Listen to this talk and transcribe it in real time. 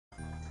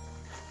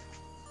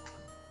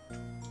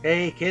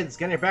Hey kids,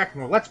 getting back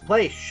from Let's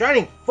Play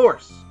Shining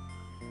Force!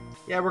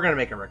 Yeah, we're gonna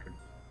make a record.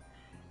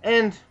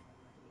 And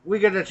we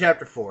get to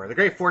Chapter 4, the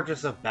Great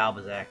Fortress of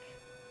Balbazak.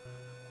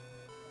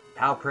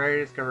 Pal Prairie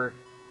discovered...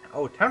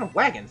 Oh, Town of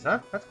Wagons, huh?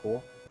 That's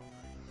cool.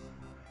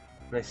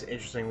 Nice,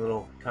 interesting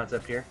little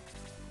concept here.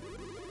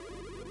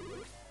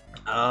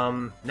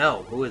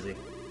 No, who is he?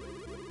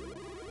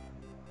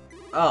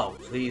 Oh,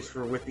 so he's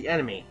with the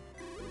enemy.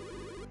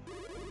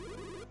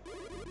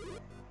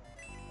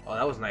 Oh,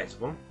 that was nice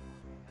of him.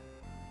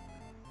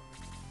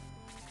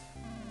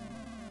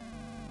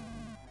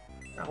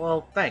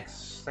 Well,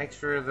 thanks. Thanks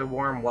for the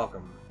warm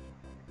welcome.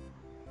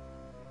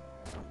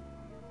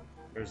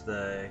 There's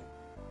the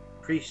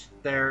priest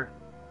there.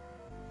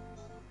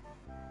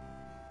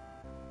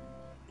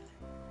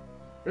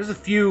 There's a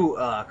few,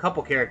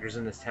 couple characters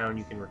in this town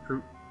you can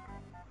recruit.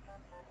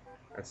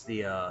 That's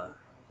the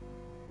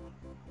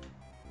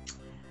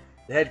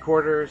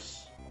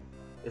headquarters.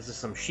 This is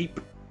some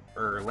sheep,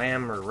 or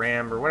lamb, or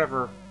ram, or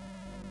whatever.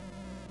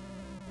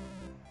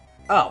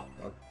 Oh,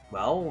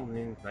 well,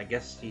 I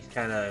guess he's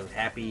kind of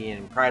happy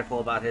and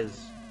prideful about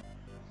his...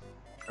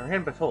 Or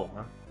him patrol,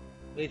 huh?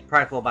 He's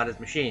prideful about his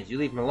machines. You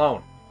leave him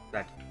alone.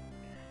 That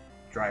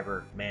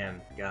driver, man,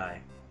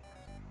 guy.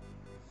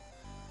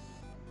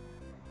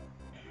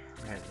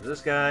 Alright, so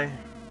this guy...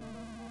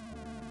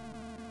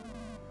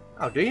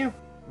 Oh, do you?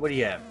 What do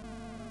you have?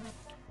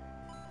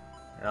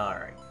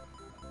 Alright.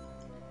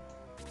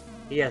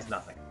 He has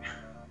nothing.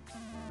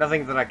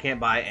 Nothing that I can't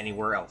buy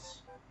anywhere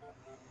else.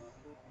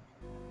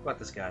 What about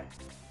this guy?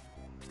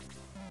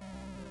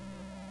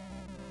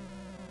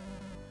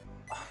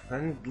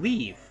 Then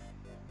leave.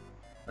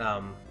 I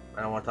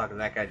don't want to talk to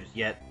that guy just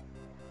yet.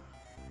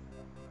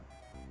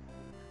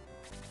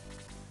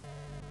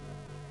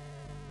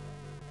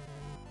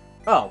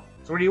 Oh,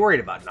 so what are you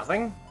worried about?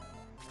 Nothing?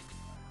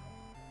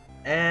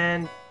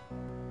 And...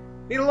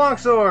 Need a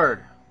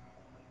longsword!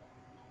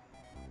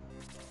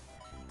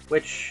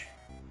 Which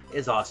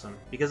is awesome,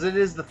 because it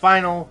is the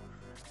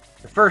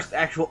first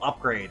actual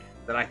upgrade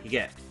that I could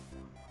get.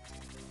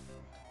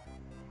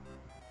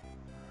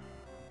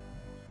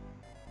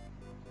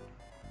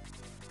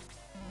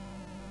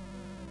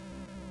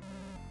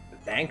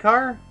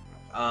 Vankar?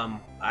 I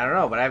don't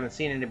know, but I haven't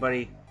seen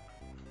anybody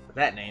with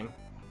that name.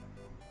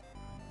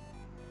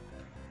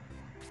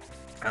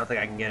 I don't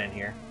think I can get in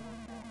here.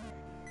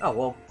 Oh,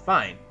 well,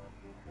 fine.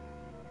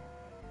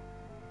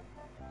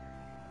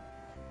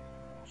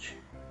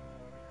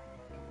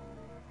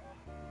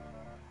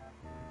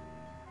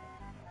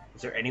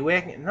 Is there any way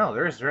I can... No,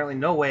 there is certainly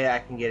no way I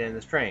can get in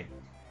this train.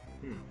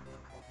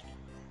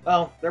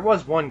 Well, there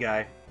was one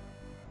guy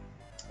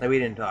that we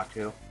didn't talk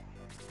to.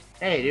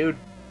 Hey, dude.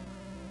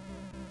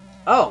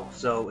 Oh,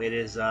 so it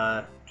is,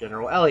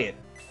 General Elliot.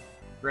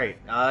 Great.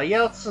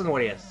 Yeah, let's listen to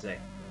what he has to say.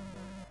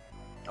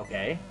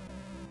 Okay.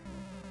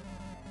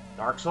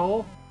 Dark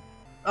Soul?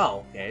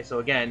 Oh, okay. So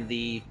again,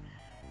 the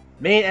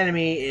main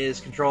enemy is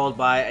controlled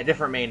by a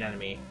different main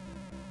enemy.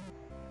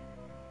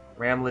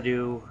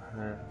 Ramladu.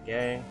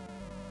 Okay.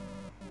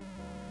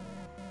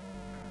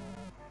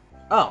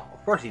 Oh,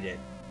 of course he did.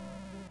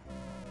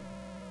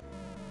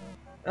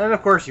 And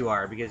of course you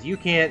are, because you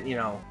can't, you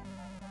know...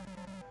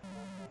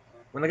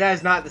 When the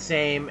guy's not the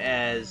same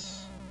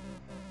as,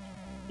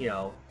 you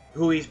know,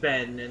 who he's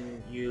been,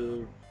 and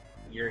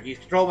he's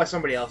controlled by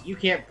somebody else, you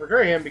can't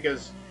portray him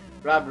because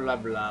blah blah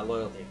blah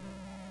loyalty.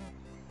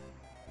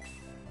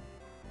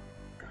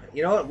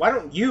 You know what? Why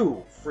don't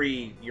you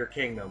free your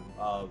kingdom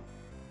of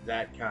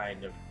that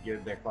kind of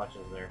their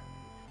clutches there?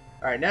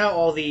 All right, now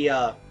all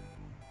the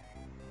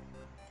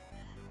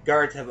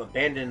guards have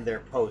abandoned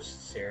their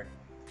posts here.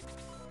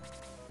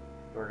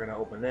 We're gonna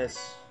open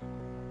this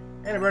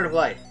and a Bread of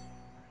Life.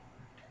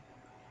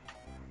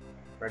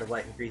 Bread of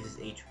Life increases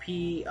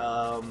HP. Who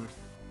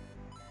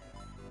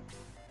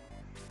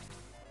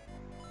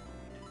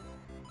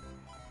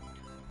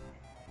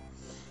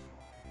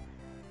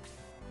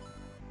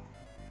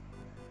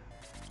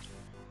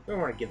do I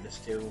want to give this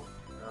to?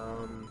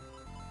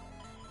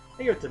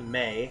 I give it to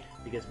May,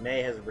 because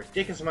May has a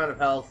ridiculous amount of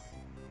health,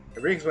 a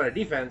ridiculous amount of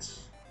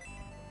defense,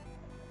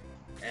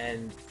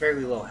 and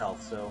fairly low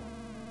health, so...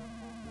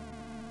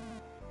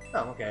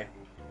 Oh, okay.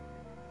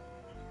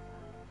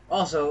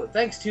 Also,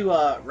 thanks to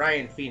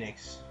Ryan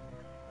Phoenix,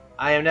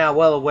 I am now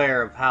well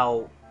aware of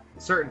how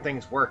certain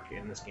things work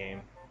in this game.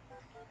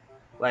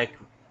 Like,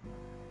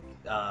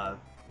 how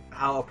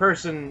a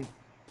person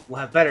will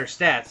have better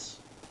stats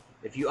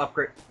if you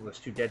upgrade... Oh, there's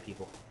two dead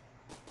people.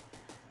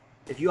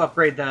 If you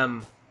upgrade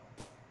them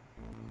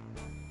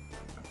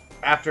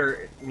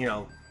after, you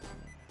know,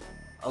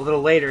 a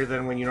little later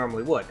than when you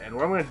normally would. And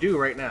what I'm going to do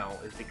right now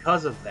is,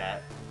 because of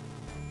that,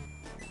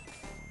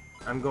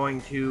 I'm going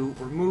to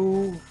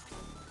remove...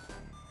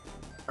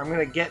 I'm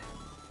going to get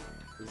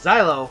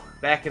Xylo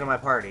back into my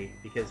party,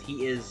 because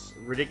he is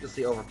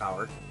ridiculously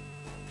overpowered.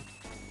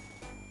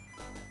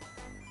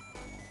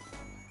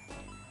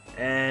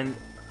 And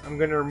I'm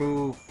going to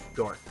remove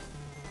Dorn.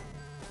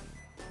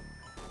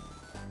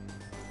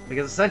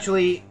 Because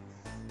essentially,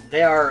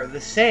 they are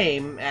the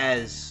same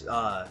as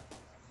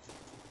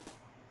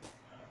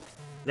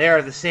they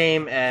are the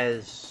same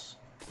as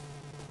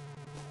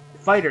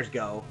fighters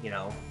go, you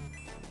know.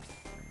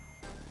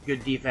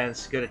 Good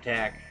defense, good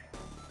attack.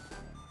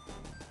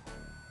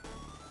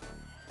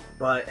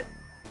 But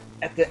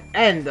at the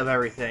end of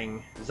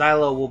everything,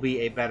 Xylo will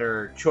be a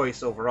better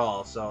choice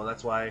overall, so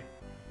that's why.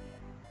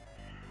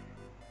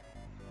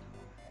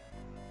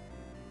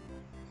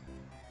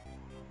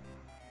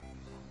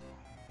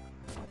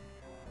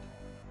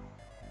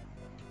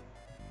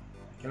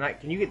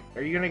 Can you get,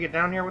 are you gonna get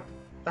down here? What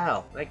the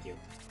hell? Thank you.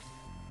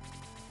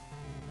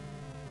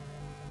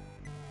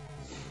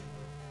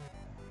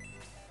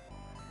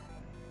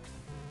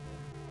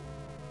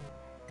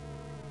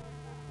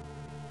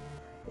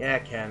 Yeah,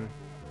 Ken.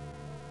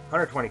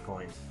 120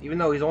 coins. Even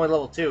though he's only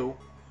level 2,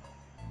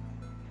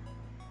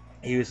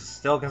 he was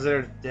still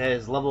considered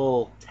his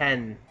level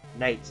 10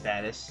 knight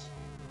status.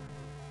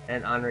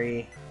 And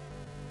Henri,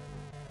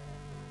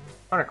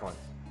 100 coins.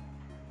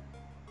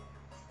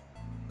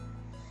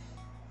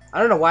 I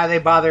don't know why they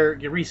bother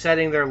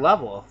resetting their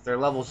level. If their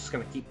level's just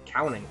going to keep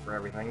counting for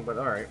everything, but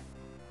alright.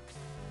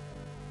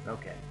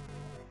 Okay.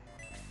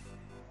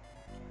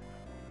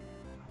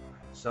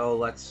 So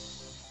let's...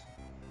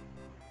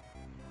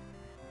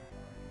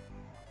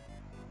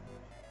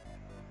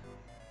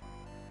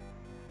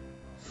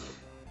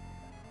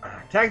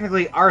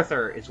 Technically,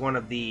 Arthur is one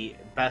of the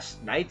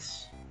best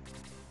knights,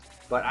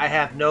 but I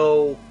have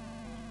no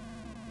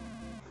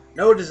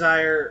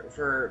desire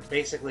for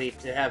basically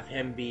to have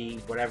him be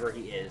whatever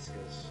he is,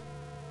 because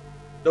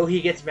though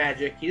he gets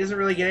magic, he doesn't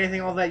really get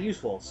anything all that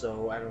useful,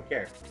 so I don't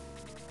care.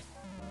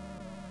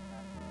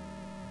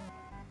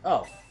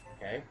 Oh,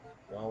 okay.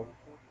 Well,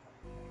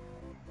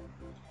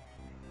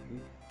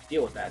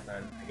 deal with that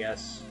then, I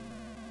guess.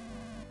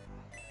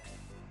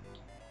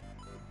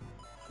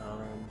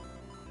 Alright,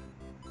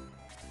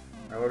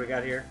 what do we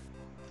got here?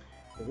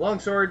 Long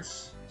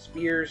swords,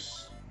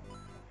 spears,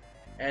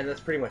 and that's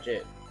pretty much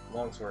it.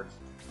 Long swords.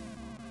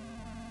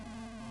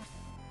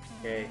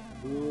 Okay,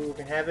 who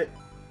can have it?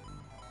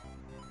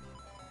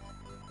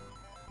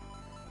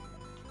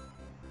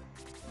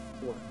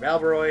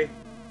 Valbroy.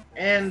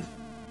 And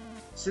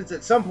since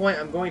at some point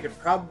I'm going to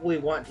probably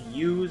want to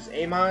use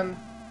Amon,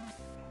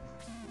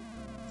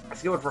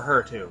 let's go for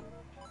her too.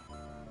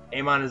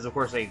 Amon is of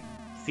course a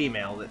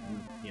female that,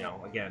 you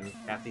know, again,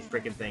 half these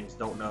freaking things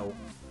don't know.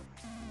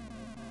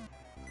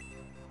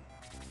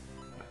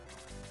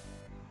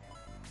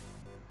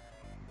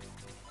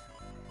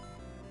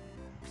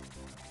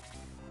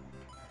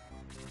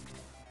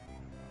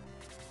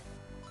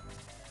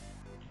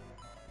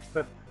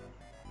 But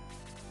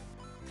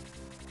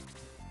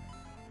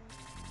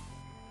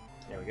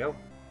there we go.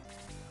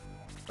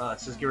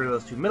 Let's just get rid of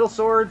those 2 middle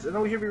swords, and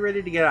then we should be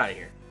ready to get out of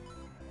here.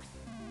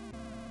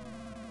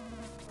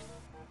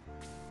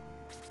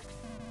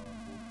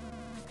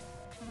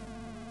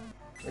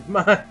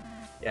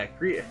 Yeah,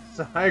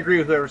 so I agree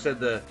with whoever said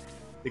the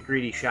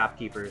greedy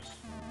shopkeepers.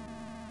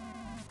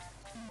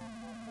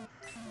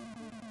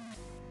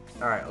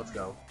 All right, let's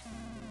go.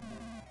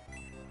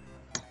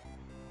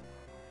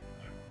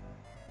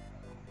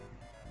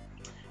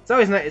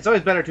 It's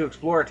always better to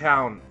explore a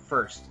town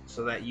first,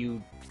 so that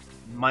you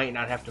might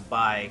not have to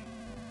buy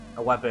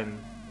a weapon.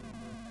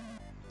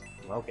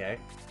 Okay.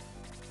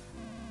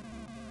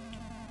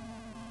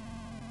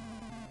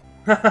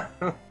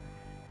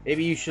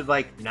 Maybe you should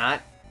like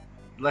not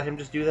let him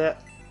just do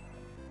that.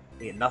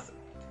 You get nothing.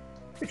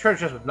 You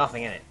treasure chest with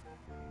nothing in it.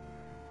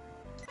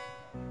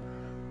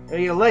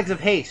 And you get legs of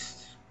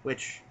haste,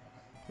 which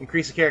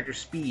increase the character's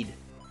speed.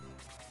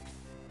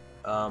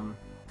 For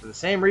the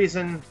same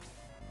reason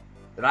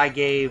that I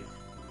gave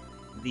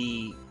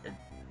the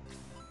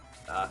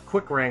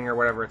quick ring or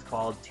whatever it's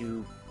called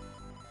to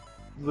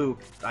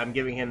Luke, I'm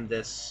giving him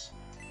this.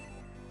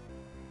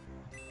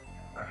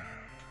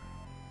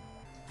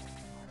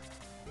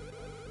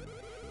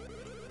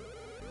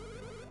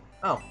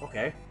 Oh,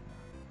 okay.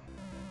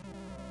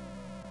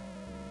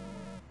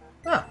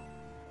 Ah,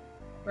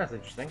 that's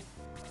interesting.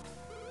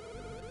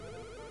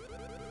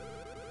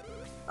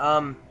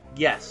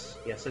 Yes.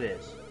 Yes, it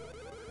is.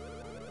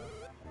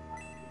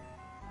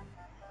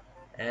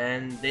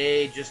 And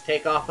they just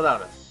take off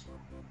without us.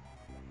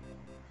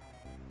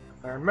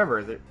 If I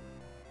remember that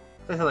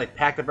they like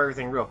packed up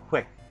everything real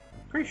quick.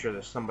 I'm pretty sure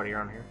there's somebody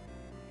around here.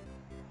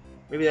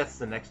 Maybe that's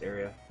the next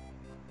area.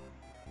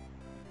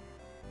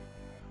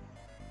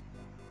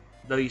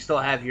 Though you still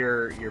have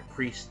your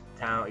priest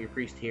town, your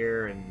priest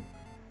here, and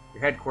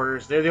your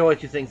headquarters. They're the only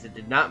 2 things that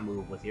did not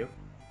move with you.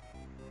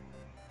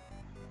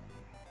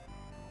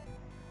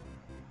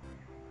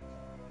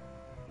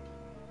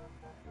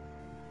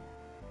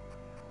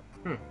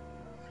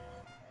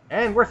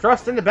 And we're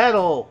thrust into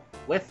battle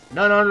with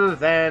none other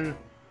than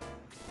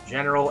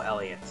General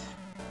Elliot.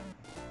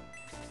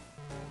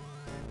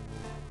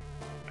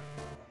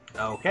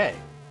 Okay.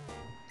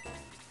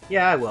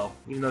 Yeah, I will,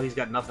 even though he's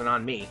got nothing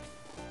on me.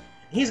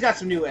 He's got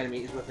some new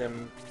enemies with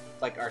him,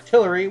 like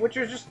artillery, which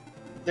are just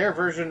their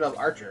version of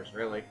archers,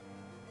 really.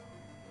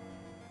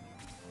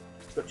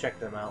 Let's go check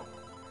them out.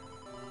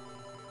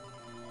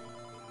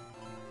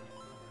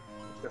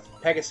 Let's go got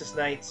some Pegasus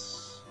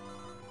Knights,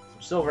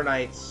 some Silver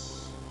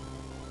Knights,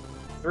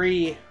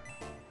 3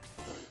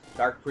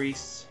 Dark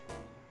Priests.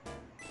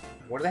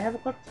 What do they have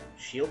equipped?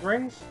 Shield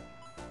Rings?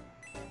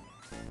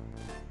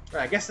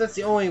 I guess that's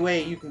the only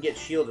way you can get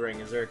Shield Ring,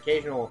 is their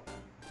occasional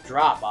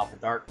drop off a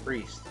Dark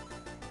Priest.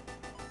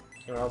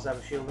 Anyone else have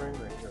a Shield Ring?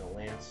 Or a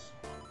Lance?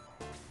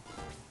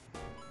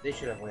 They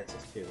should have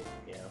Lances too.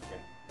 Yeah, okay.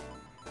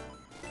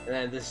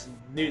 And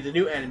then the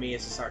new enemy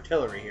is this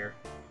artillery here.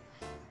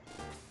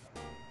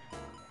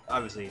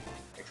 Obviously,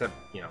 except,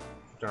 you know,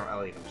 General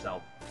Elliot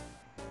himself.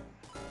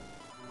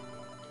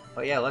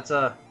 But yeah, let's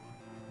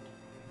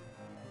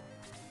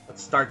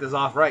start this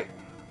off right.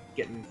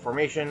 Get in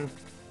formation.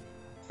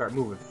 Start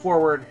moving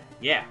forward.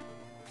 Yeah.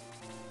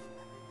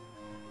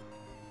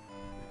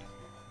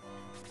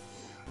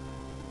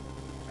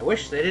 I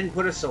wish they didn't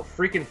put us so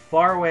freaking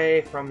far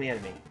away from the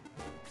enemy.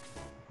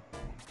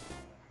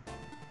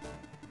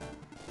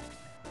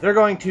 They're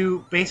going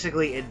to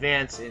basically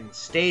advance in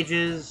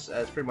stages,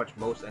 as pretty much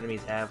most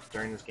enemies have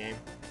during this game.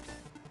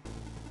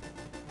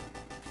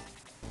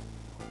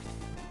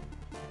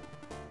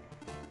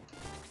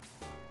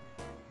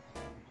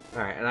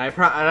 Alright, and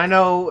I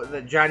know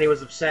that Johnny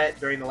was upset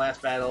during the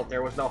last battle.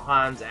 There was no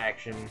Hans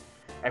action.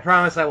 I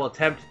promise I will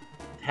attempt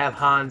to have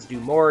Hans do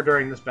more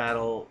during this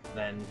battle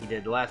than he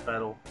did the last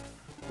battle.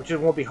 Which it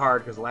won't be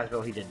hard, because the last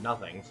battle he did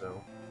nothing,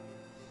 so...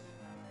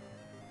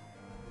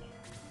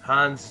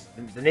 Hans,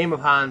 the name of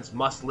Hans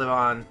must live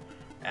on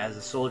as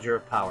a soldier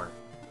of power.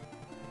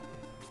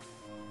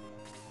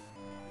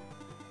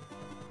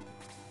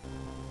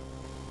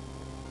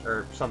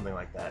 Or something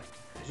like that.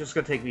 It's just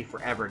gonna take me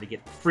forever to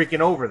get freaking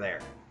over there.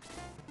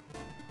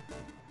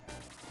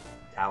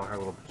 Tao in her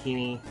little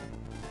bikini.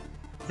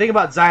 The thing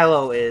about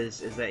Xylo is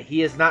that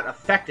he is not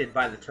affected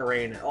by the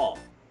terrain at all.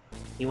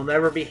 He will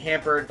never be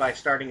hampered by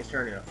starting his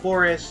turn in a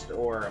forest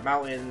or a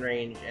mountain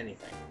range,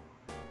 anything.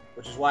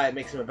 Which is why it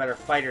makes him a better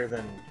fighter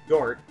than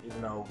Gort, even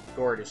though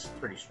Gort is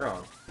pretty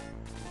strong.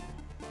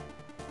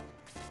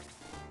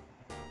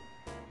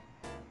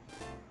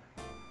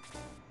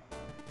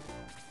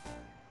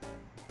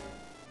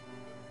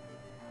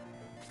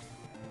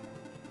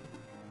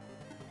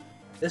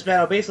 This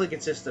battle basically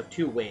consists of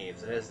 2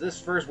 waves. It has this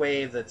first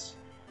wave that's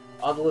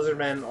all the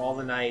Lizardmen, all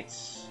the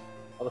Knights,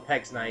 all the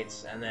Pegs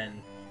Knights, and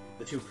then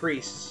the 2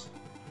 Priests.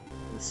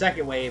 And the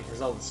second wave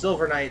has all the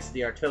Silver Knights,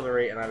 the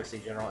Artillery, and obviously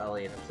General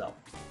Elliot himself.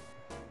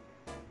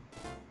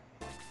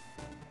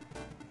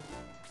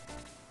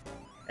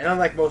 And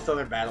unlike most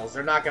other battles,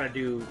 they're not going to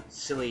do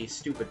silly,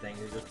 stupid things.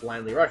 They just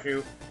blindly rush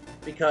you,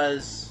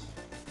 because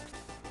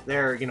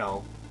they're, you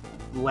know,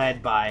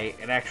 led by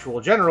an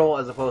actual general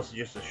as opposed to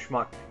just a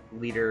schmuck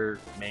leader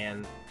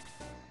man.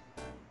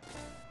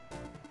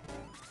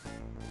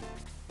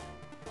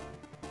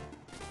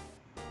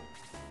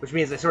 Which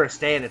means they sort of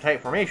stay in a tight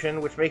formation,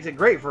 which makes it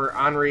great for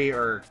Henri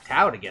or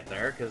Tao to get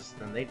there, because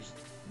then they just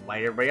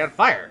light everybody on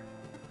fire.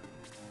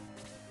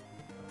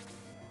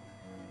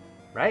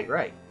 Right,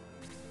 right.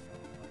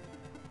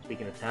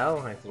 Speaking of Tao,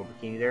 nice little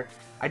bikini there.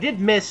 I did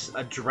miss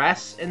a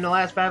dress in the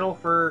last battle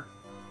for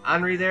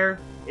Henri there.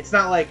 It's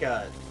not like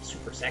a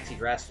super sexy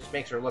dress, just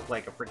makes her look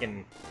like a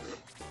freaking...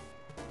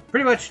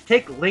 Pretty much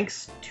take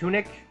Link's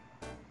tunic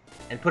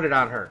and put it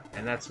on her,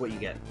 and that's what you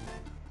get.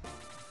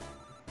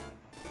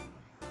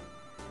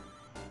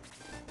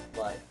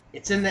 But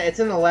it's in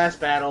the last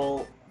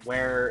battle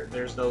where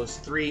there's those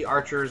 3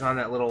 archers on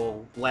that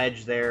little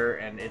ledge there,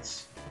 and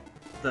it's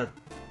the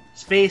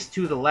space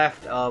to the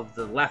left of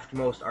the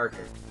leftmost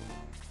archer.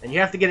 And you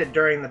have to get it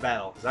during the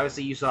battle, because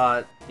obviously you saw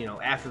it, you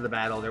know, after the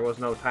battle. There was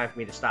no time for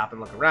me to stop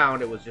and look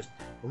around. It was just,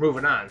 we're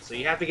moving on. So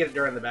you have to get it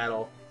during the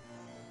battle.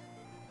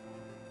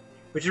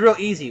 Which is real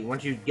easy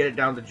once you get it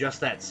down to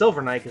just that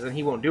Silver Knight, because then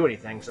he won't do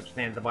anything except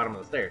stand at the bottom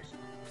of the stairs.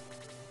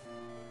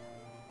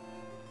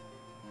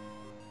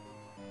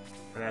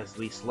 And as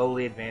we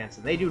slowly advance,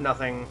 and they do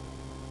nothing.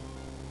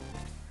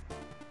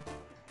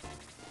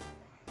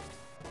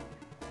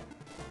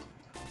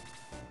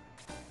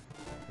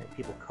 Get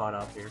people caught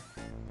up here.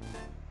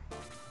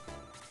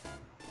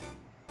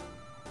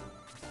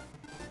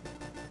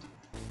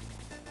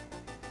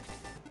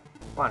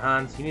 Come on,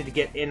 Hans. You need to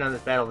get in on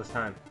this battle this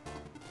time.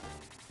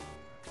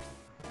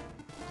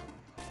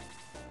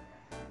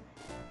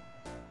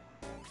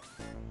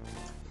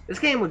 This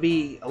game would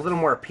be a little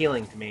more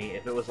appealing to me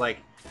if it was like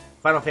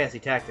Final Fantasy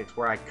Tactics,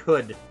 where I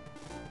could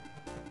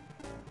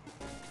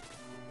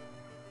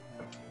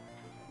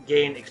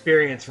gain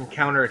experience from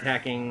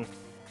counterattacking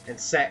and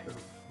set,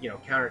 you know,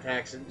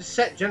 counterattacks and just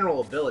set general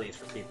abilities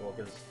for people,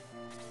 because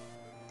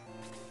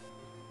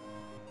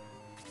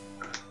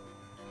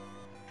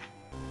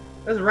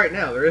as of right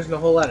now, there isn't a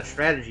whole lot of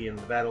strategy in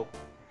the battle.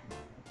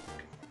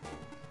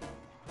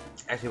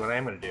 Actually, what I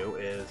am going to do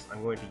is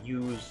I'm going to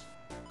use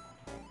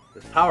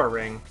this power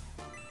ring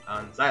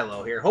on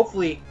Xylo here.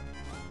 Hopefully,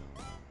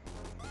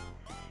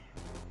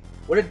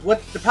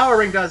 what the power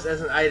ring does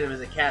as an item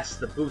is it casts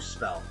the boost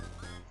spell,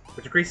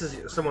 which increases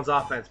someone's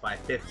offense by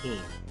 15.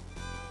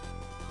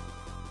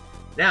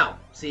 Now,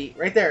 see,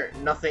 right there,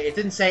 nothing, it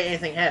didn't say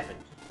anything happened.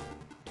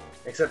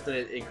 except that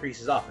it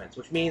increases offense,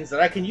 which means that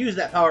I can use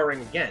that power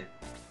ring again.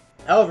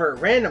 However,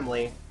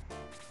 randomly,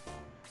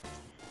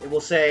 it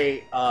will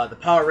say the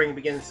power ring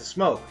begins to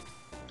smoke,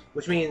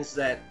 which means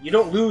that you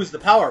don't lose the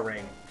power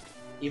ring,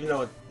 even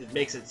though it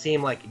makes it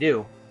seem like you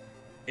do.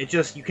 It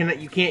just you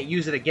can't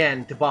use it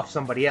again to buff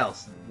somebody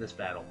else in this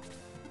battle.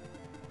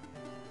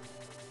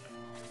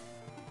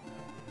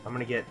 I'm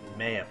gonna get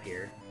May up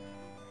here.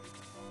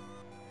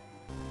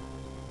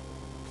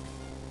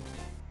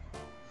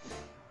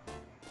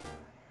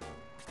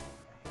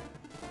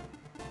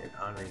 Get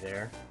Gjenrei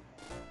there.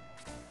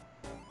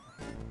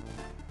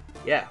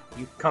 Yeah,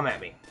 you come at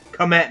me.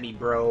 Come at me,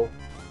 bro.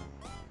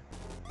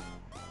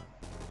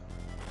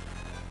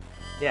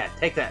 Yeah,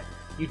 take that.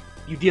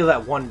 You deal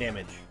that 1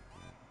 damage.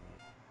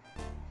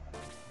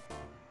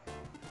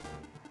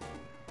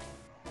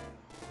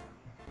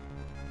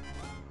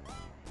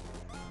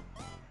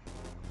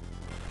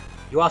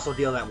 You also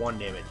deal that 1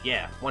 damage.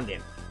 Yeah, 1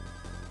 damage.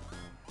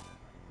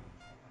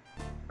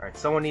 Alright,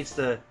 someone needs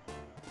to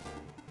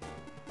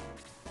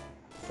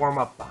form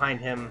up behind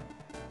him.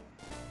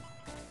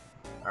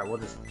 Alright, we'll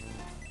just,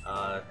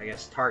 I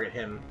guess, target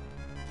him.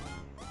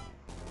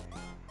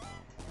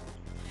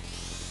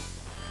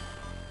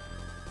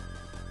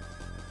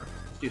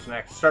 Let's do some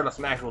start off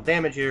some actual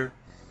damage here.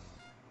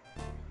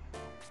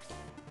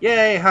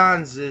 Yay,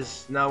 Hans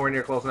is nowhere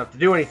near close enough to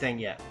do anything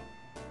yet.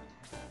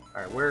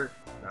 Alright, where...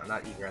 No,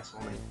 not egress,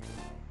 only...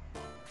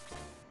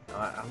 No,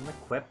 I'm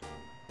equipped.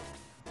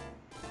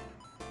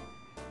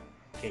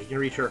 Okay, you can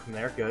reach her from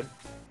there, good.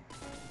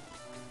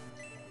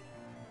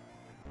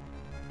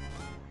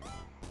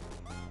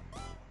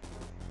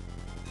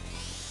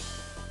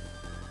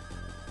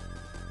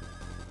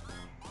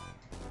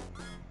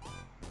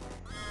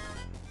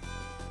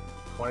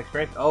 One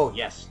experience? Oh,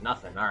 yes,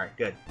 nothing. Alright,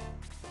 good.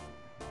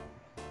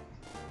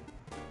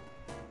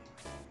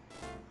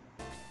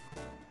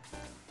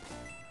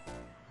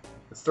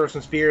 Let's throw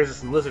some spears at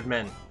some lizard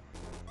men.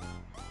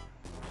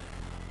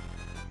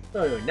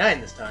 Oh, only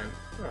 9 this time.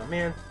 Oh,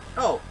 man.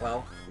 Oh,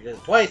 well, we did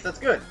it twice. That's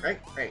good, right?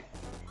 Right.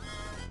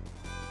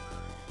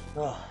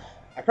 Oh,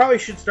 I probably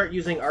should start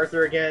using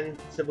Arthur again,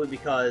 simply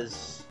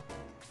because,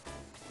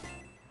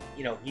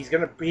 you know, he's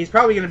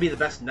probably gonna be the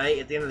best knight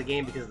at the end of the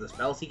game because of the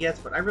spells he gets,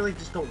 but I really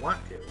just don't want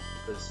to,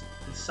 because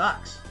he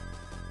sucks.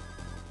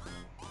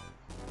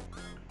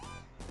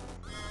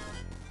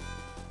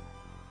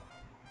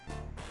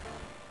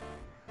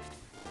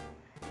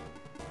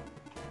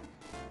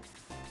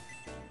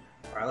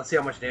 Alright, let's see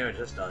how much damage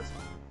this does.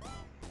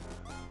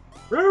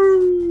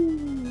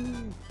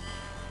 Woo!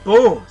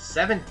 Boom!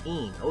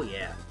 17. Oh,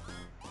 yeah.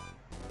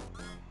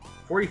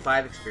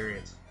 45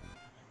 experience.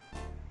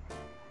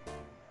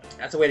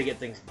 That's a way to get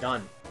things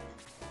done.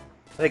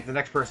 I think the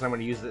next person I'm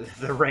going to use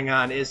the ring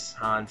on is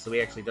Hans, so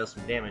he actually does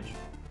some damage.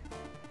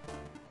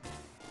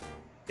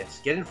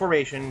 Yes, get in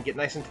formation, get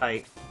nice and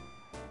tight.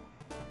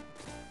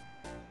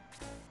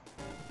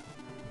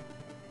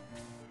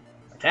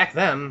 Attack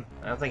them.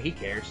 I don't think he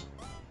cares.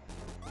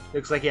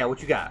 Looks like, yeah,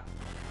 what you got?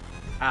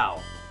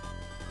 Ow.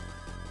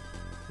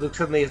 Luke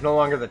suddenly is no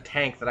longer the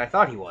tank that I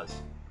thought he was.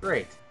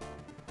 Great.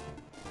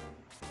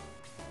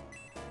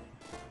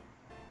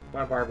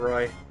 Come on,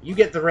 Barbroy. You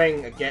get the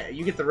ring again.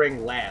 You get the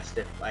ring last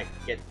if I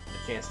get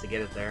the chance to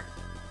get it there.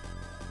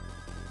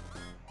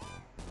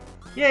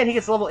 Yeah, and he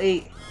gets level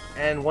 8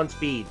 and 1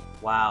 speed.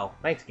 Wow.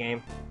 Thanks,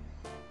 game.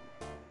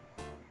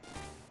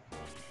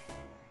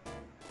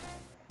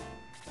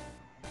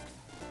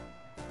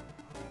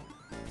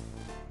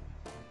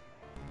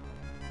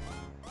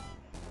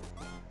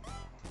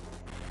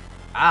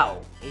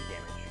 Ow! 8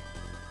 damage.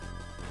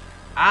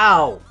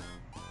 Ow!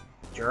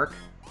 Jerk.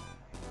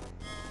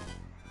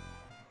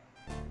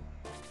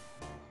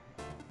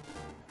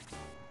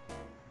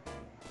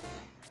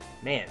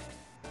 Man.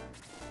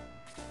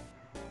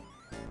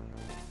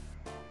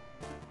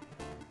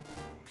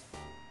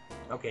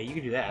 Okay, you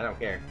can do that. I don't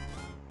care.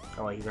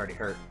 Oh, well, he's already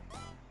hurt.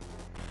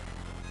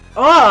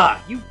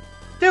 Ah! You...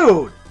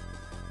 Dude!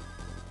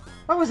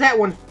 What was that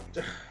one?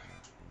 Where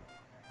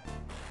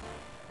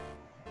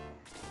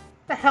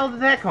the hell did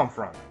that come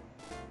from?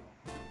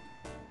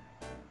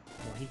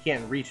 Well, he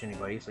can't reach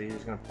anybody, so he's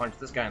just gonna punch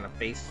this guy in the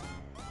face.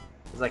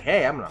 He's like,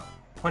 hey, I'm gonna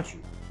punch you.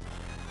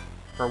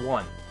 For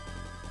 1.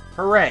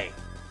 Hooray!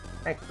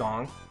 Thanks,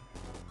 Dong.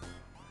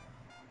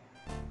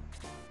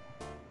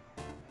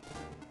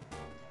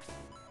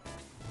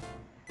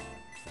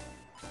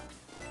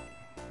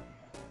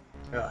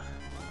 Ugh.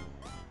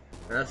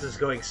 Now this is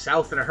going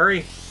south in a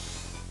hurry.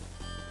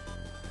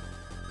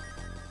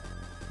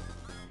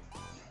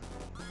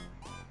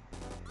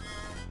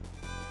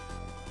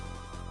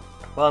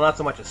 Well, not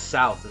so much as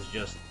south as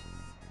just...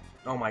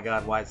 Oh my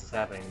god, why is this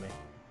happening to me?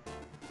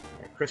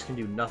 Right, Chris can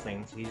do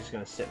nothing, so he's just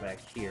going to sit back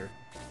here.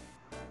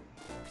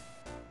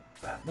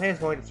 May's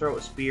going to throw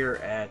a spear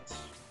at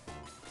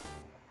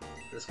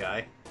this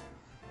guy.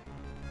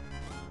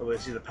 Hopefully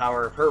see the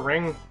power of her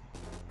ring.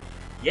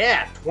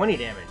 Yeah, 20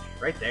 damage.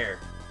 Right there.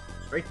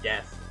 Straight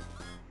death.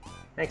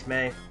 Thanks,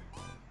 May.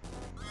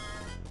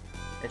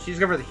 And she's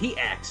going for the heat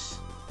axe.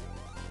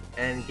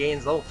 and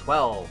gains level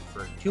 12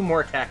 for 2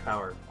 more attack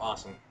power.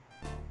 Awesome.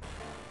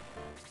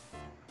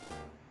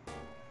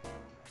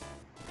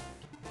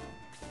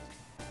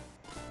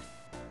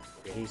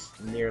 Okay, he's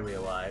nearly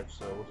alive,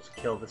 so we'll just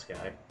kill this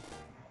guy.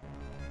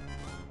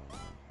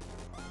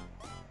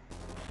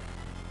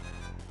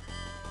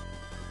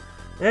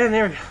 And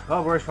there we go.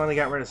 Oh, Royce finally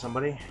got rid of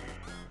somebody.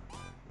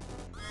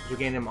 We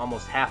gained him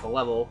almost half a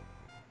level.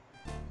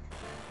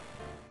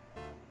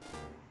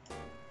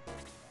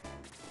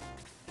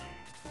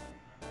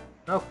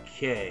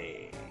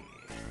 Okay.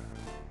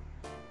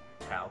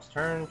 Tao's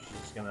turn. She's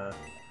just gonna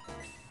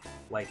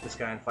light this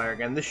guy on fire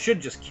again. This should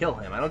just kill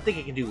him. I don't think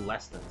it can do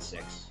less than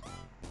 6.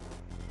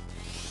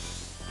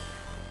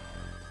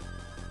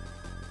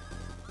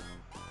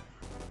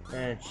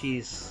 And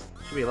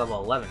should be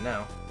level 11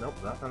 now. Nope,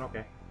 nothing.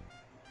 Okay.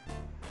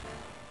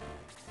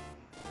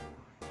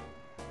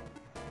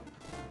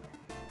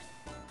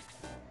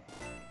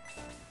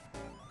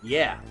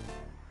 Yeah.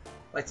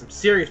 Light some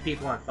serious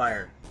people on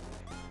fire.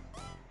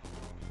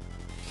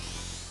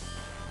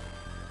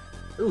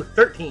 Ooh,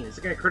 13. Is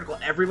it gonna critical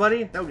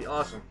everybody? That would be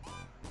awesome.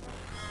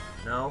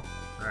 No?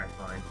 Alright,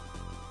 fine.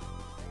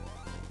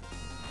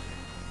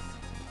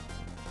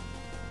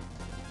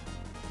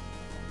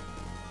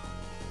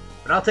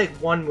 But I'll take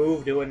one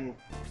move doing...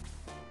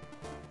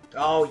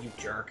 Oh, you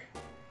jerk.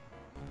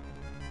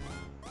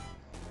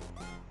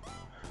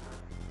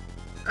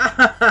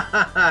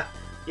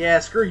 Yeah,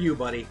 screw you,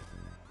 buddy.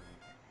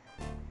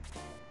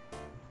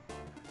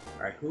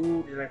 Alright,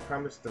 who did I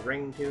promise the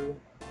ring to?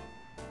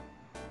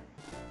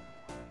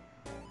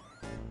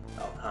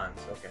 Oh, Hans,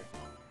 okay.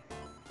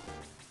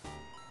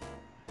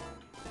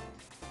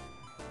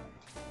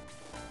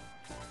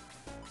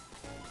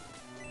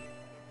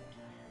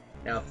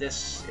 Now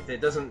if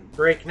it doesn't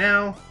break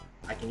now,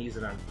 I can use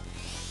it on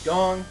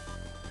Gong.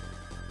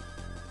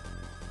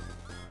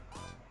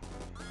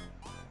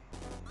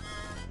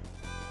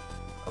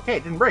 Okay,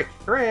 it didn't break.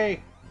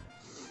 Hooray!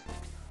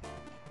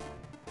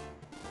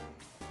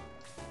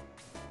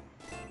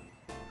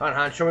 Come on,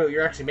 Han, show me what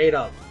you're actually made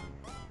of.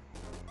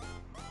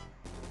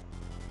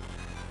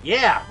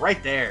 Yeah,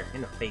 right there,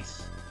 in the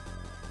face.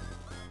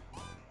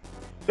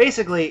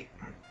 Basically,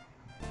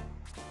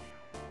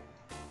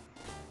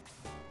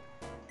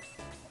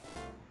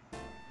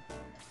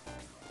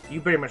 you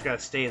pretty much gotta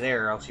stay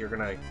there, or else you're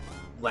gonna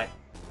let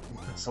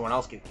someone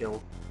else get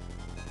killed.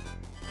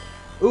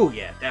 Ooh,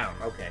 yeah, down.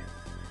 Okay.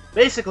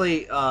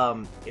 Basically,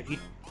 if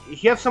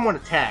you have someone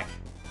attack,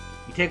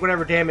 you take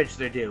whatever damage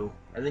they do,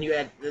 and then you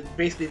add.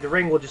 Basically, the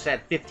ring will just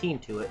add 15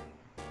 to it.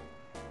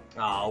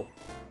 Oh,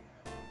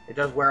 it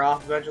does wear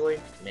off eventually.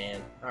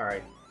 Man, all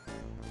right.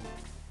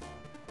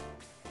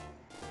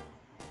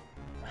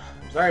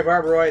 I'm sorry,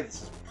 Barbaroy.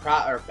 This is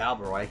or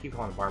Balbaroy. I keep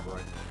calling him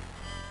Barbaroy.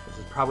 This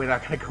is probably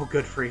not gonna go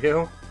good for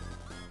you.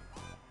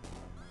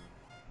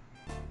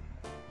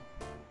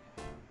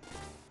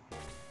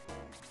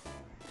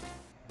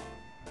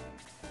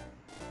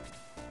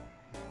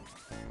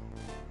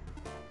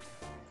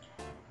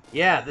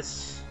 Yeah,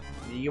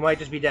 you might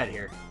just be dead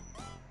here.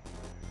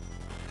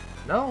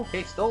 No,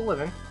 okay, still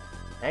living.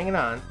 Hanging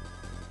on.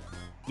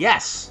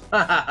 Yes!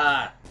 Ha ha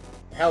ha!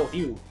 Hell with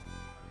you.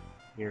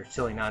 Your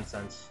silly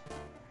nonsense.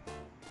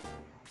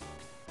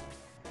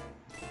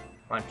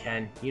 Come on,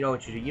 Ken. You know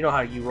what you do. You know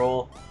how you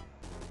roll.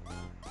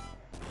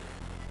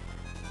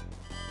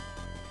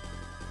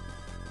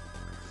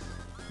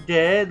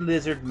 Dead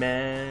lizard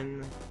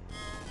man.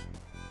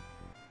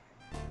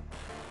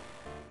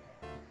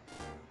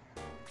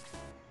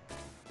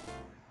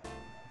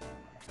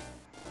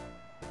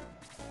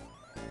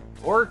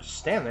 Or just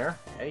stand there.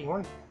 Hey, you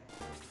want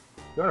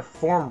to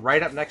form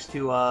right up next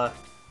to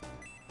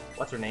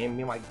what's her name?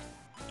 Me, my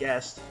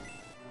guest.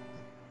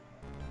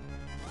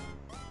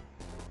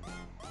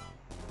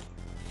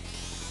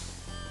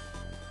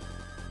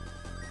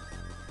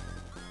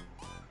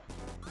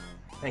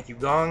 Thank you,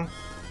 Gong.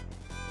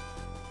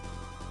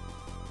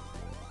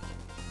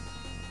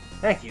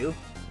 Thank you.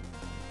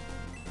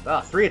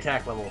 Ah, 3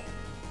 attack level.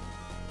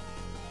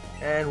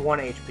 And 1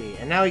 HP.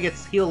 And now he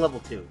gets heal level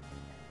 2.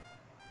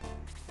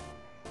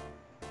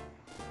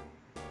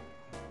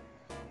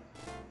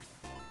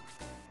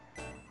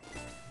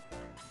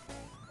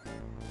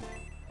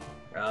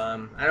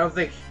 I don't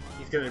think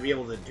he's going to be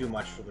able to do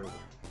much for the...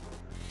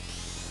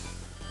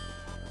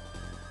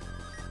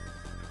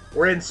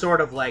 We're in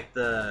sort of like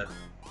the...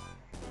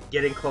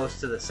 getting close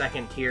to the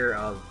second tier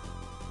of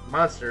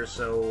monsters,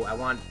 so I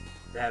want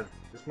to have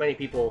as many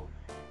people,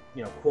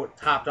 you know, quote,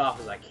 topped off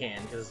as I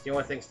can, because the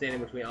only thing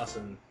standing between us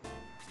and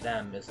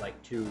them is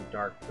like 2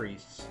 dark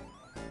priests.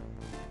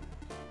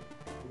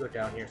 We'll go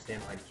down here and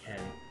stand behind Ken.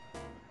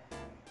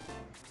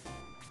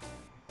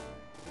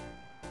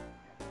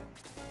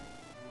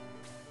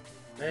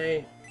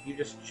 Hey, you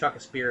just chuck a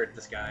spear at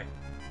this guy.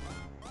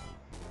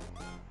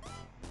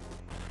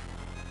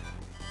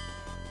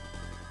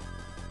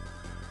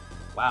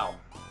 Wow.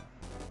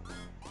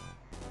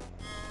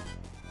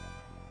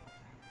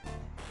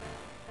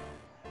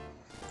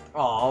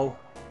 Oh.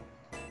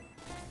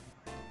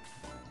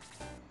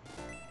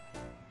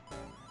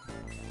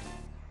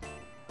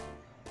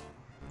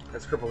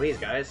 Let's cripple these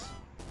guys.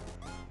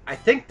 I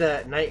think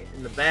the knight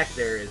in the back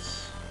there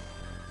is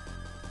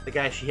the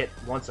guy she hit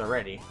once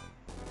already.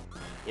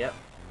 Yep.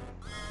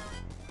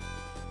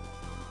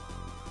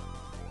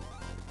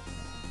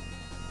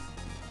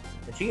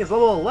 And she is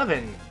level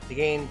 11 to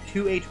gain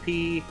 2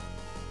 HP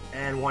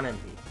and 1 MP.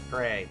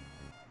 Hooray.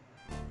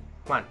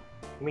 Come on,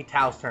 give me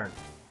Tao's turn.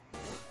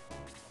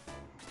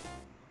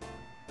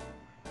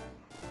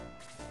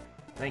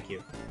 Thank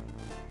you.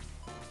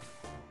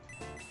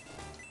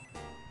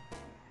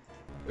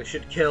 We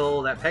should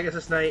kill that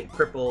Pegasus Knight,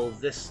 cripple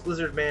this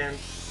Lizard Man.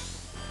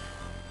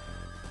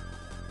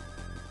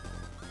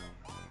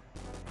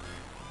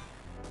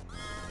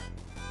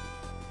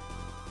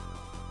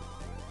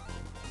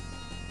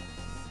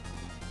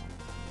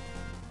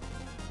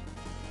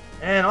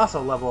 And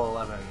also level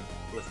 11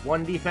 with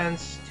 1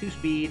 defense, 2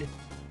 speed.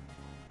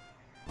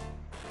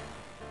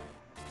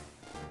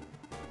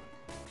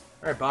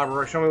 Alright,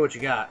 Barbara, show me what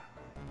you got.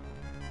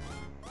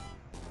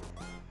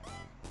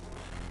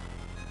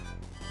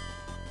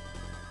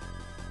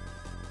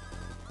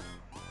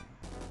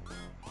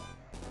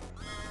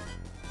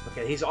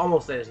 Okay, he's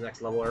almost at his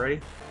next level already.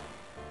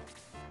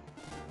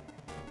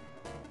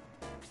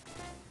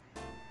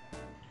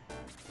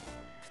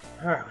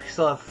 Alright, we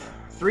still have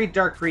 3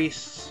 Dark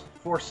Priests,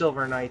 4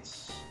 Silver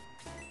Knights,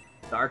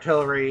 the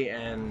Artillery,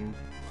 and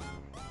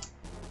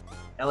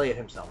Elliot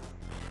himself.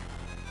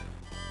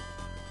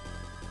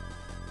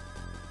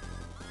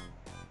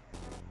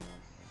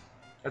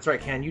 That's right,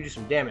 Ken, you do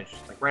some damage,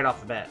 like right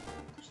off the bat.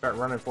 Start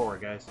running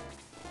forward, guys.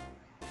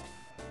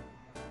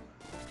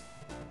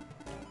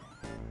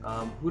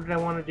 Who did I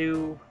want to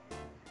do?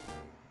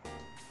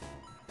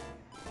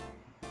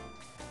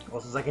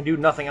 Well, since I can do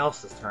nothing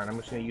else this turn, I'm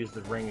just going to use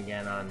the ring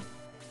again on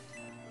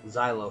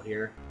Xylo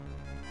here.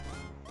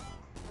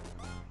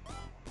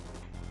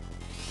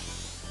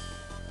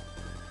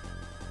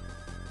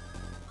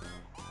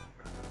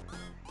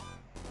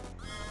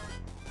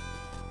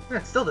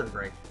 It still didn't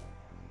break.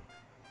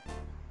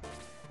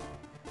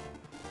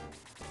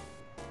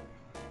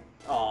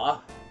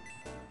 Aw.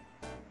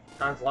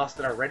 Hans lost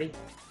it already?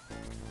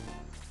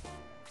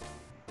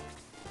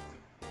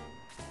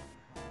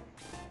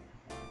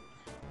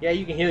 Yeah,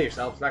 you can heal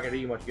yourself. It's not going to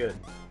do you much good.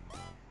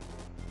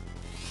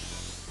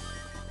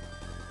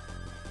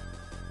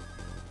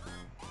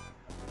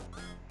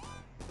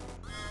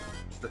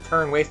 Just a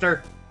turn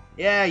waster?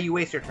 Yeah, you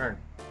waste your turn.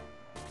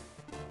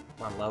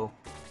 Come on, low.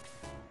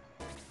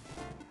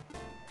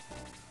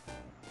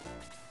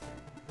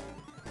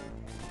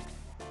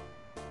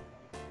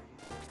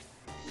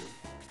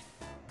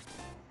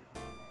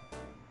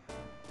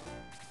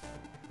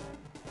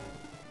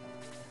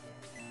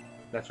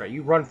 That's right,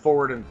 you run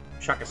forward and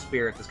chuck a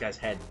spear at this guy's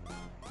head.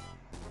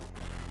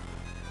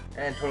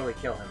 And totally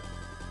kill him.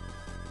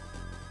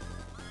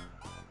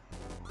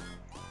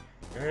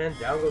 And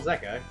down goes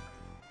that guy.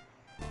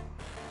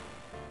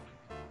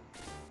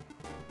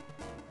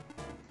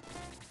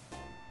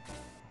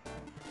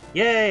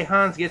 Yay!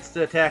 Hans gets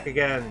to attack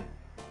again.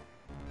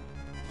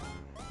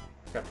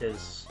 Except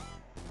his...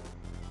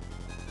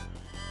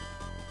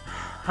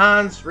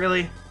 Hans,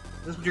 really? Is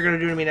this what you're gonna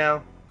do to me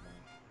now?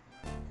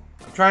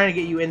 I'm trying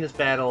to get you in this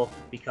battle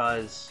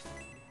because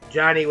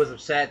Johnny was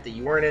upset that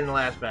you weren't in the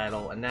last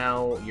battle, and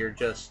now you're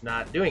just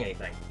not doing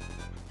anything.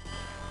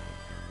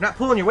 You're not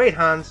pulling your weight,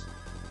 Hans.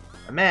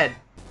 I'm mad.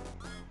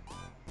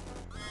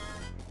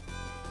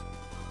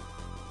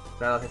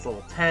 Battle hits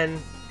level 10,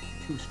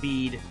 2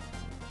 speed,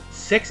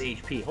 6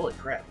 HP. Holy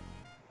crap.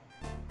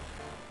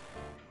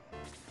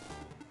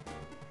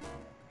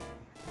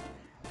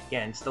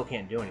 Again, still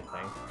can't do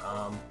anything.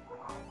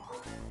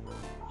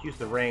 Let's use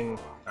the ring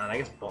on, I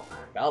guess,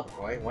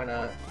 Balboy. Why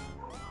not?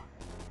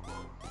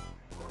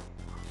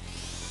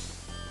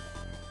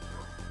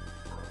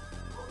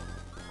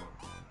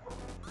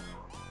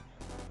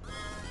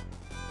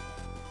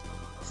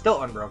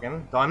 Still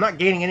unbroken, though I'm not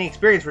gaining any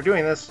experience for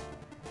doing this.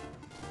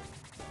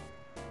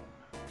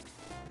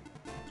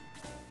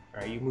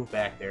 Alright, you move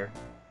back there.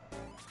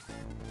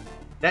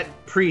 That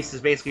priest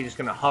is basically just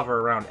going to hover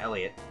around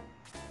Elliot.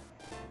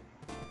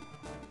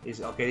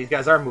 Okay, these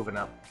guys are moving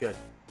up. Good.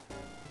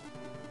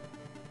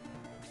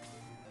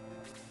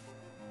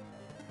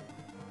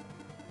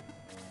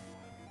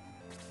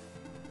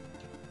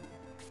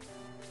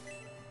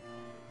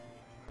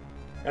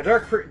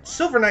 Now,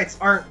 Silver Knights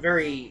aren't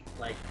very,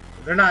 like,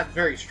 they're not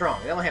very strong.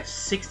 They only have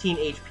 16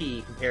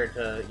 HP compared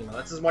to, you know,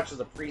 that's as much as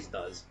a priest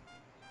does.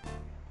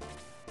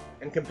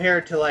 And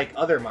compared to, like,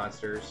 other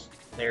monsters,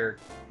 they're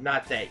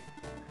not that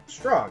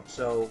strong.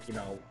 So, you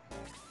know,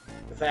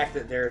 the fact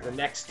that they're the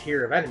next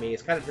tier of enemy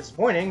is kind of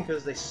disappointing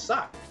because they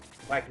suck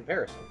by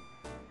comparison.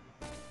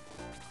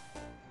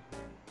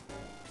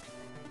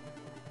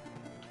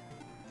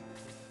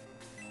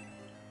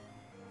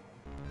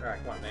 Alright,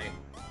 come on, May.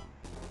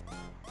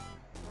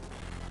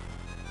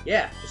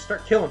 Yeah, just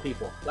start killing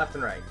people, left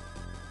and right.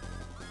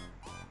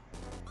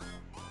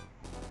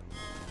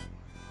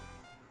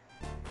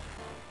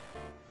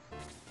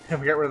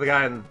 And we got rid of the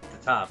guy on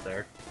the top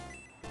there.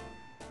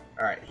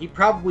 Alright, he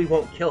probably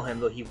won't kill him,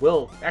 though he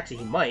will. Actually,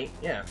 he might,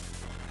 yeah.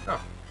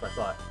 Oh, that's what I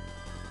thought.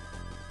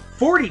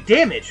 40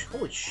 damage!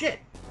 Holy shit!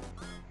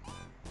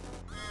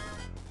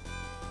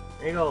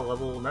 There you go,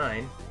 level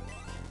 9.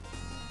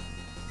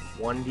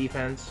 1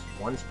 defense,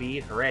 1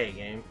 speed. Hooray,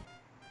 game.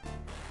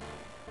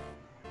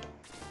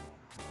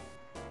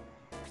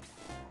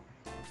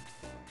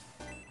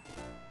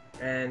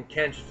 And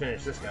Ken should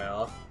finish this guy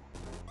off.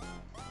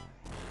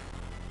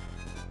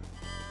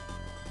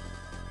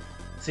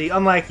 See,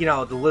 unlike, you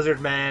know, the Lizard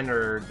Men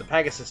or the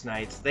Pegasus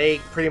Knights, they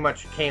pretty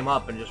much came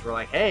up and just were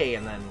like, hey,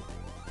 and then,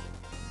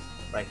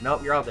 like,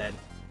 nope, you're all dead.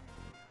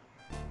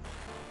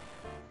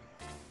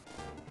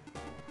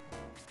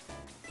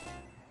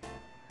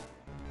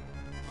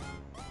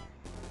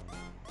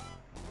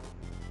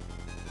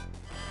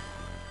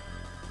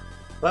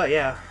 But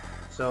yeah,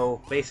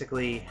 so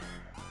basically,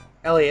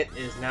 Elliot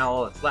is now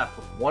all that's left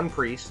with 1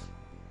 priest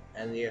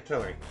and the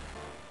artillery.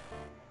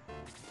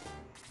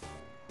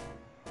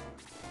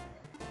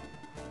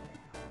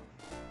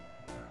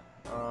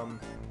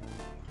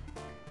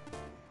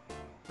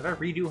 Did I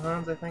redo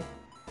Hans, I think?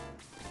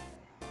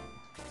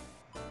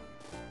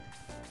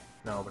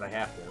 No, but I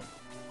have to.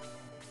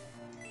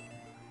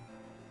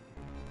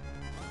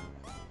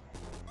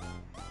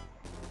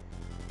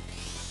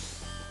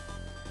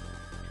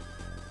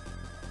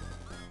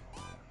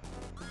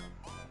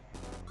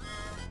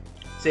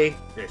 See?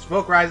 There's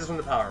smoke rises from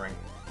the power ring.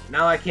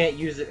 Now I can't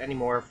use it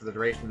anymore for the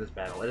duration of this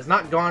battle. It is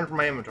not gone from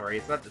my inventory.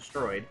 It's not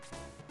destroyed.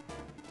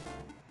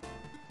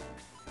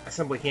 I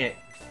simply can't...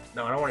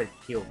 No, I don't want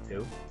to heal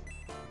 2.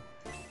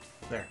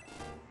 There.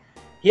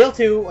 Heal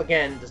 2,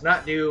 again, does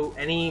not do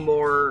any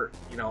more,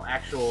 you know,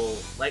 actual...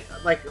 Like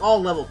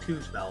all level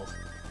 2 spells.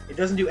 It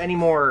doesn't do any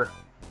more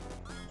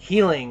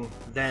healing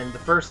than the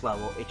first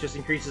level. It just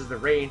increases the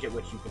range at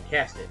which you can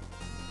cast it.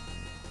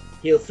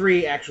 Heal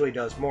 3 actually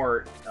does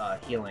more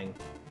healing.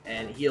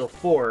 And heal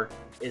 4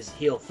 is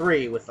heal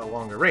 3 with a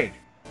longer range.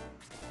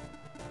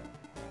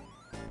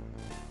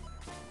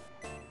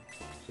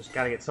 Just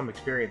gotta get some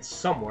experience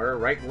somewhere,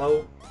 right,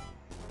 Glow?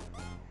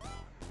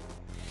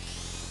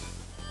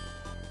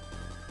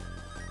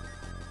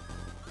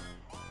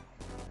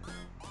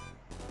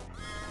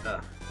 Uh,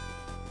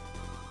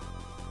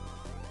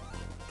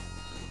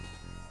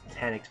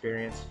 10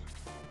 experience.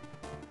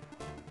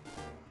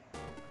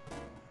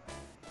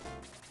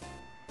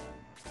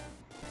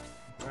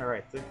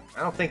 Alright,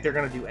 I don't think they're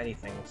gonna do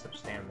anything except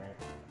stand there.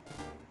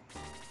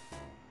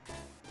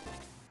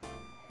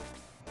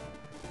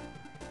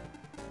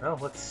 Well,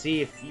 let's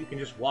see if you can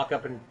just walk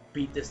up and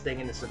beat this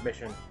thing into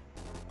submission.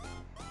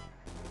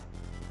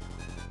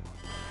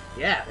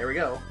 Yeah, there we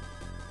go.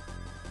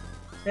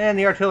 And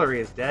the artillery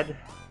is dead.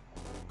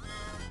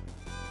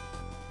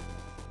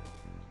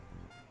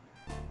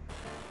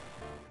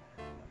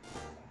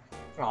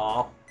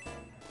 Aw.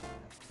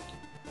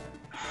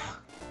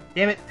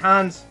 Damn it,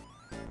 Hans.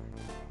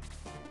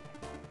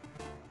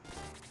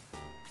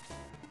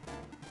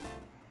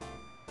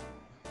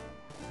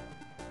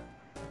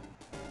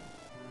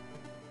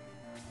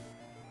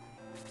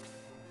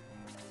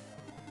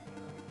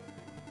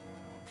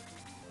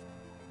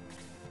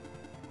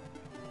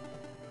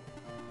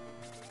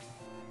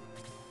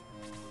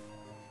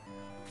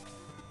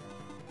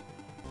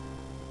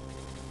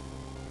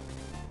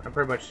 I'm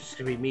pretty much just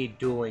gonna be me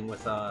dueling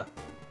with It's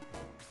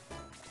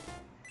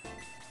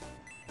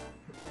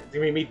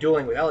gonna be me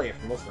dueling with Elliot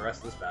for most of the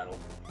rest of this battle.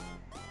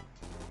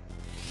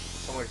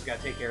 Someone just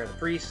gotta take care of the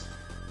priest.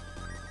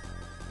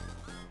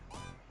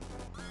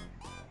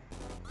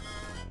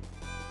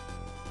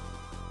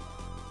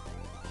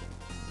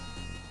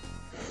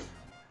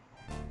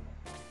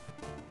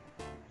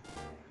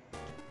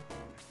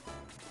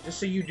 Just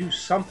so you do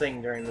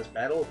something during this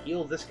battle,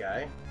 heal this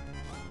guy.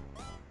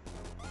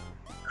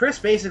 Chris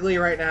basically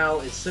right now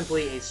is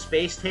simply a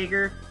space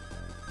taker,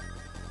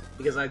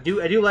 because I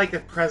do like the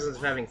presence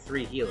of having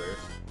 3 healers,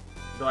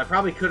 though I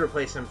probably could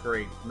replace him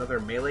for another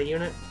melee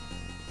unit.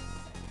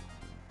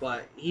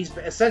 But he's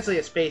essentially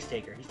a space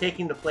taker. He's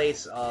taking the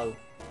place of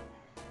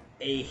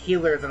a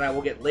healer that I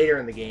will get later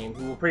in the game,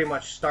 who will pretty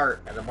much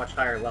start at a much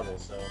higher level.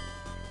 So,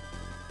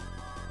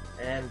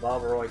 and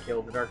Balvaroy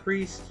killed the Dark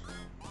Priest.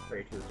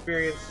 32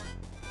 experience.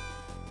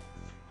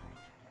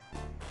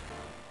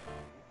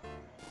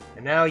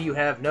 And now you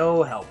have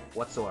no help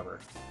whatsoever.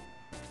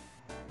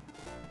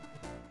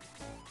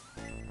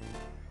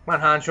 Come on,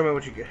 Han, show me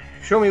what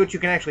you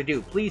can actually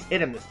do. Please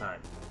hit him this time.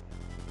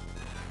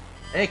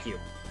 Thank you.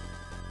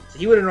 So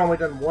he would have normally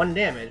done 1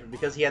 damage, but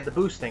because he had the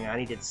boost thing on,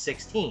 he did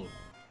 16.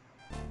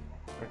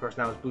 And of course,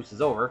 now his boost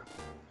is over.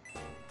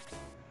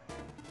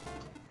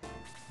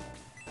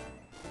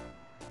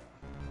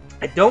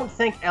 I don't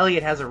think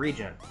Elliot has a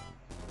regen.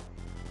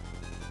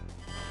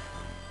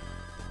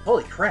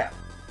 Holy crap.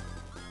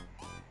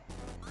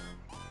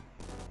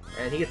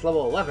 And he gets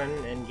level 11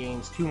 and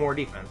gains 2 more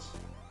defense,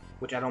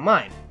 which I don't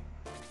mind.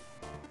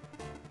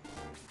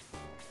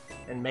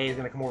 And May is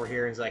going to come over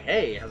here and he's like,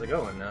 hey, how's it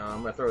going?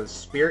 I'm going to throw this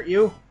spear at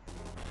you.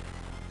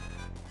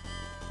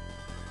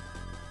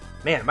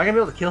 Man, am I going to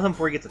be able to kill him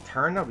before he gets a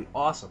turn? That would be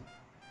awesome.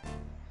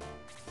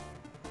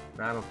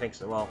 No, I don't think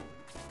so. Well,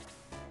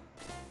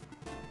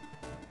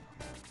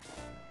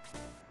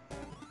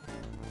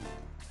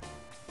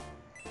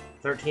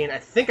 13. I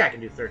think I can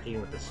do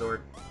 13 with this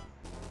sword.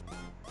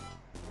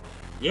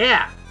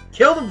 Yeah!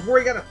 Killed him before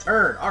he got a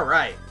turn.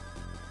 Alright.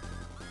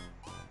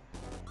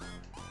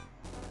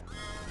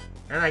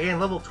 And I gained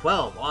level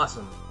 12.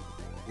 Awesome.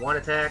 1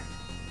 attack,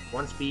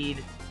 1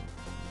 speed,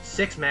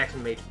 6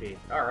 maximum HP.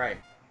 Alright.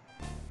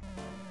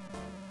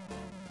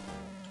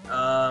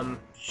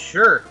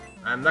 Sure.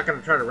 I'm not going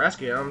to try to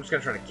rescue him. I'm just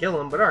going to try to kill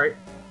him, but alright.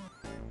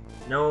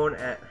 Known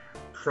as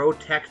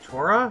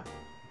Protectora?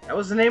 That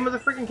was the name of the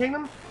freaking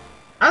kingdom?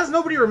 How does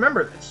nobody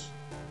remember this?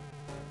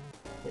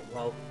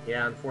 Well,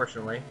 yeah,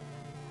 unfortunately.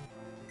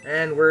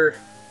 And we're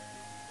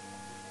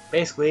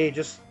basically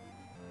just...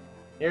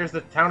 Here's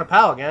the town of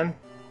Pal again.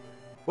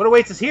 What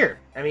awaits us here?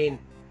 I mean,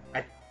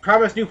 I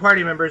promised new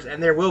party members,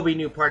 and there will be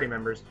new party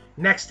members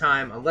next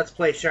time on Let's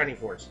Play Shining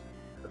Force.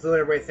 Until then,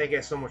 everybody, thank you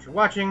guys so much for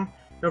watching.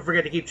 Don't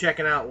forget to keep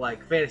checking out,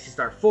 like, Phantasy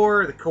Star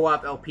 4, the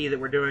co-op LP that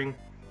we're doing.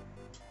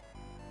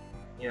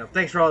 You know,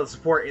 thanks for all the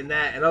support in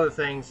that and other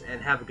things,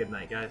 and have a good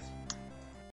night, guys.